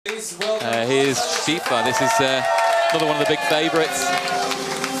Here's Shtifa. This is another one of the big favourites.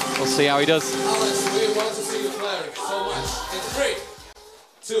 We'll see how he does. Alex, we want to see you, Flair, so much. In 3,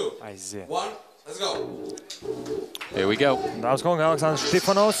 2, 1, let's go. Here we go. Dāmas kungi, Aleksandrs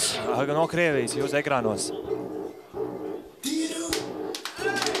Shtifanovs no Krievijas, jūs ekrānos.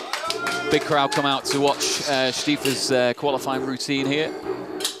 Big crowd come out to watch Shtifa's qualifying routine here.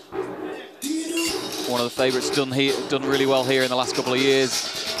 One of the favourites done really well here in the last couple of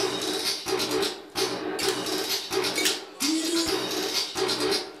years.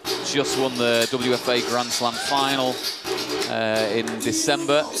 Just won the WFA Grand Slam final in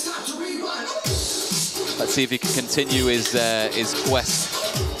December. Let's see if he can continue his quest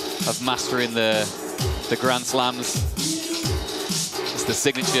of mastering the Grand Slams. It's the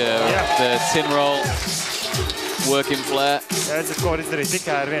signature of the tin roll, working Flair.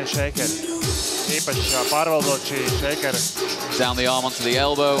 Down the arm onto the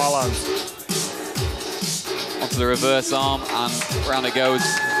elbow, onto the reverse arm, and round it goes.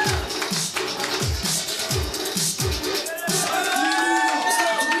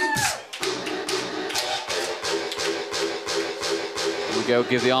 Here we go,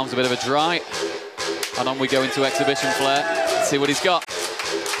 give the arms a bit of a dry, and on we go into exhibition Flair. Let's see what he's got.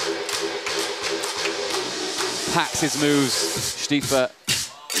 Packs his moves, Shtifa.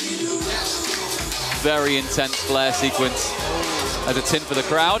 Very intense Flair sequence as a tin for the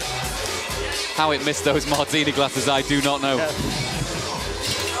crowd. How it missed those martini glasses, I do not know.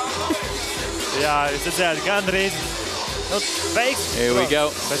 Here we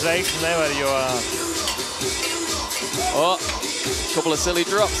go. Oh, couple of silly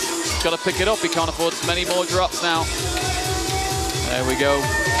drops. Got to pick it up. He can't afford many more drops now. There we go.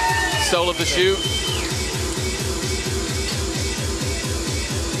 Sole of the shoe.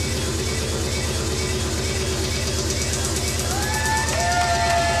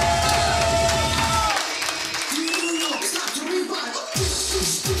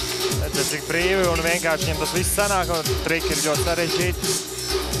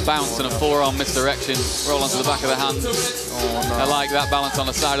 Bounce and a forearm misdirection. Roll onto the back of the hand. Oh, no. I like that balance on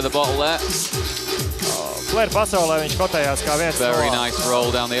the side of the bottle there. Very nice roll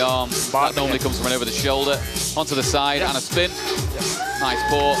down the arm. That normally comes from over the shoulder. Onto the side and a spin. Nice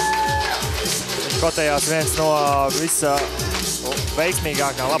pour.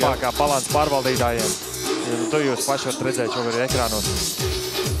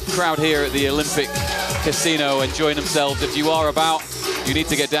 Crowd here at the Olympic Casino enjoying themselves. If you are about, you need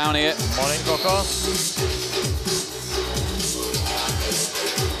to get down here.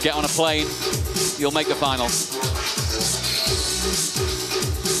 Get on a plane, you'll make the finals.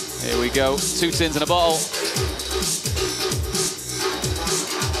 Here we go, 2 tins in a bottle.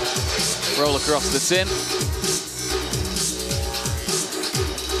 Roll across the tin.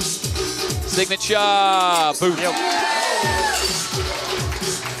 Signature, boom.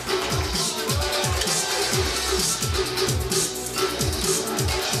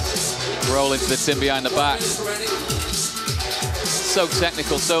 Roll into the tin behind the back. So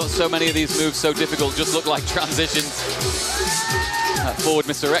technical, so many of these moves so difficult, just look like transitions. That forward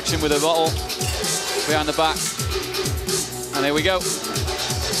misdirection with a bottle behind the back. And here we go.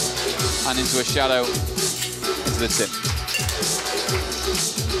 And into a shadow, into the tin.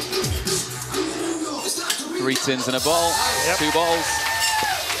 3 tins in a bottle, 2 bottles.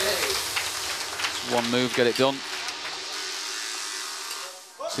 One move, get it done.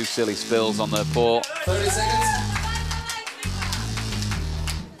 2 silly spills on the pour. 30 seconds.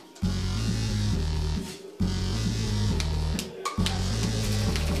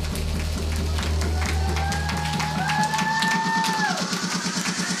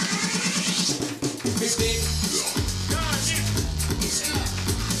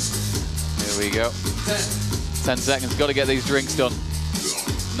 Here we go. 10 seconds, got to get these drinks done.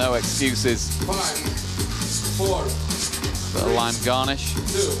 No excuses. 5, 4, a lime garnish. 2,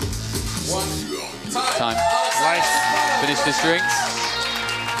 1, time. Right. Finish the drinks.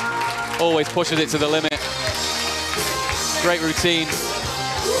 Always pushes it to the limit. Great routine.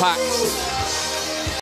 Packed.